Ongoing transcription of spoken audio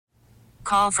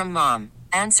Call from mom.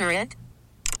 Answer it.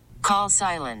 Call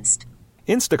silenced.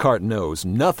 Instacart knows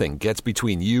nothing gets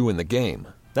between you and the game.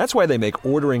 That's why they make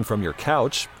ordering from your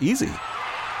couch easy.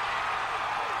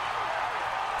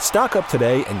 Stock up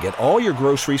today and get all your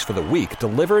groceries for the week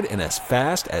delivered in as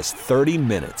fast as 30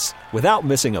 minutes without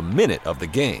missing a minute of the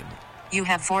game. You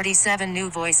have 47 new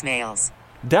voicemails.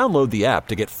 Download the app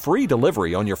to get free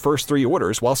delivery on your first 3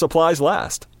 orders while supplies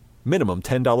last. Minimum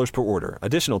 $10 per order.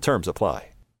 Additional terms apply.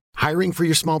 Hiring for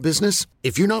your small business?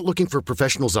 If you're not looking for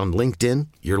professionals on LinkedIn,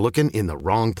 you're looking in the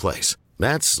wrong place.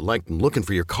 That's like looking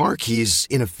for your car keys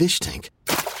in a fish tank.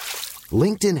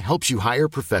 LinkedIn helps you hire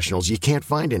professionals you can't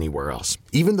find anywhere else,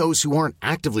 even those who aren't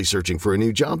actively searching for a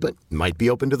new job but might be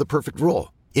open to the perfect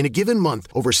role. In a given month,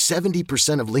 over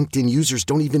 70% of LinkedIn users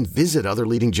don't even visit other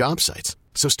leading job sites.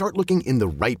 So start looking in the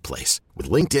right place. With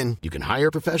LinkedIn, you can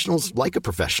hire professionals like a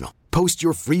professional. Post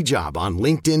your free job on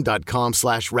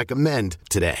linkedin.com/recommend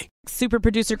today. Super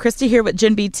producer Christy here with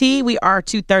Jen BT. We are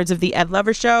 2/3 of the Ed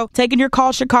Lover Show. Taking your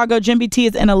call, Chicago. Jen BT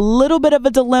is in a little bit of a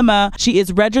dilemma. She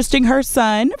is registering her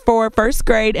son for first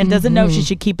grade and doesn't know if she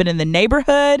should keep it in the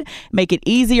neighborhood, make it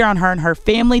easier on her and her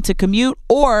family to commute,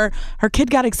 or her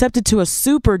kid got accepted to a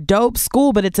super dope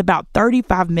school, but it's about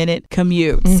 35-minute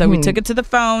commute. So we took it to the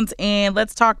phones, and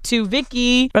let's talk to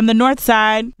Vicky from the north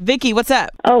side. Vicky, what's up?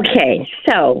 Okay,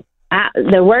 so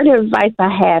the word of advice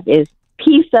I have is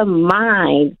peace of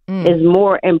mind is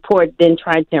more important than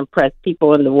trying to impress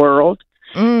people in the world.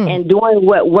 And doing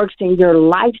what works in your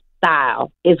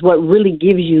lifestyle is what really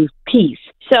gives you peace.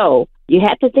 So you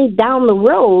have to think down the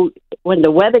road, when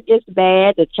the weather gets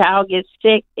bad, the child gets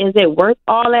sick, is it worth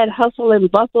all that hustle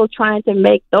and bustle trying to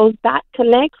make those dot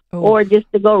connects? Or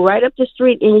just to go right up the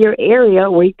street in your area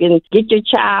where you can get your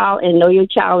child and know your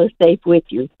child is safe with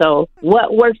you? So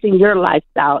what works in your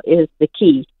lifestyle is the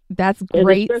key. That's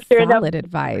great, solid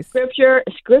advice.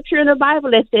 Scripture in the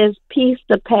Bible that says peace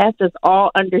surpasses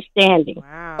all understanding.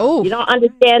 Wow. You don't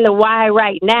understand the why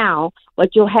right now,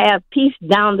 but you'll have peace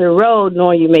down the road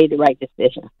knowing you made the right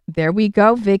decision. There we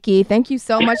go, Vicky. Thank you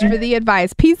so much for the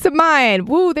advice. Peace of mind.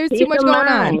 Woo, there's too much going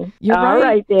on. You're all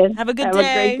right, then. Have a good day.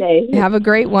 Have a great day. Have a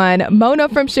great one. Mona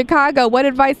from Chicago, what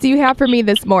advice do you have for me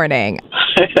this morning?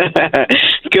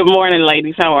 Good morning,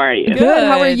 ladies. How are you? Good.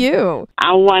 How are you?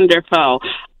 I'm wonderful.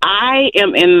 I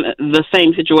am in the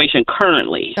same situation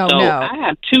currently. Oh, so no. I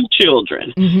have 2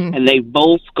 children, and they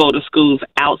both go to schools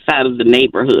outside of the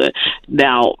neighborhood.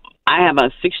 Now, I have a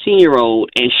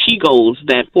 16-year-old, and she goes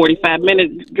that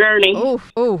 45-minute journey.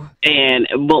 Ooh. And,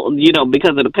 well,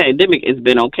 because of the pandemic, it's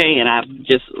been okay, and I've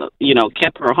just,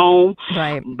 kept her home.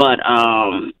 Right. But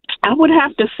I would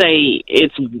have to say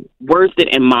it's worth it,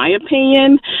 in my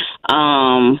opinion,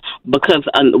 because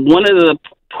one of the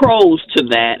pros to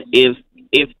that is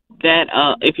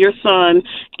if your son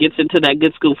gets into that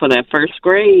good school for that first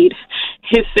grade,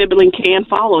 his sibling can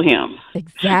follow him.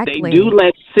 Exactly. They do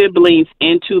let siblings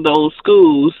into those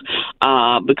schools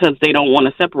because they don't want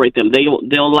to separate them.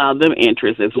 They'll allow them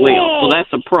interest as well. So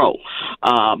that's a pro.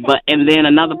 And then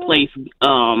another place,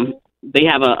 they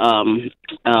have a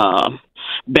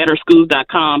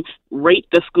betterschools.com. Rate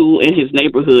the school in his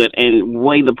neighborhood and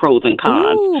weigh the pros and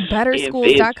cons. Ooh,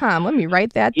 betterschools.com. Let me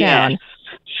write that down.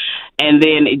 And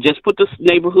then just put the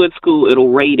neighborhood school,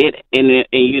 it'll rate it. And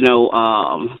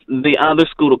the other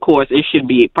school, of course, it should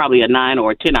be probably a 9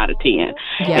 or a 10 out of 10.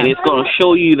 Yeah. And it's going to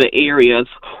show you the areas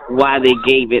why they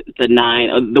gave it the 9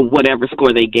 or the whatever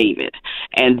score they gave it.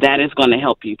 And that is going to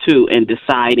help you, too, in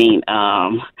deciding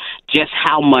just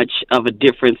how much of a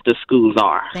difference the schools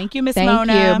are. Thank you, Miss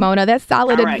Mona. Thank you, Mona. That's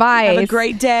solid All right. advice. Have a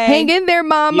great day. Hang in there,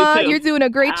 Mama. You too. You're doing a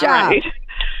great All job. right.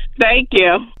 Thank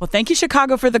you. Well, thank you,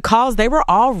 Chicago, for the calls. They were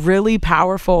all really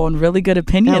powerful and really good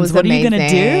opinions. That was what amazing. are you going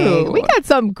to do? We got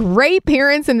some great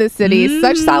parents in this city.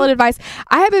 Such solid advice.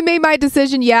 I haven't made my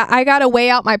decision yet. I got to weigh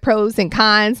out my pros and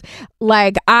cons.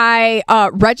 Like, I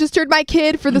registered my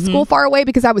kid for the school far away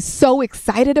because I was so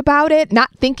excited about it, not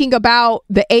thinking about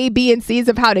the A, B, and C's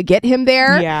of how to get him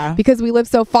there because we live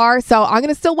so far. So I'm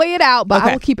going to still weigh it out, but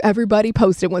I will keep everybody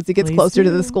posted once it gets closer to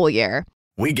the school year.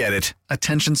 We get it.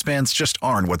 Attention spans just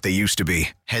aren't what they used to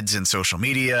be. Heads in social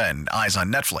media and eyes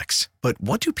on Netflix. But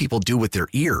what do people do with their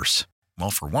ears?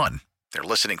 Well, for one, they're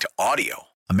listening to audio.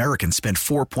 Americans spend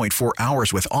 4.4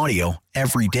 hours with audio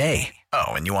every day. Oh,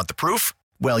 and you want the proof?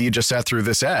 Well, you just sat through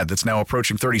this ad that's now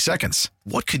approaching 30 seconds.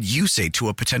 What could you say to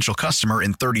a potential customer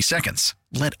in 30 seconds?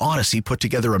 Let Odyssey put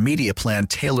together a media plan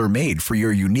tailor-made for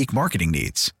your unique marketing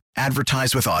needs.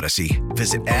 Advertise with Odyssey.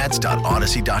 Visit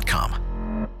ads.odyssey.com.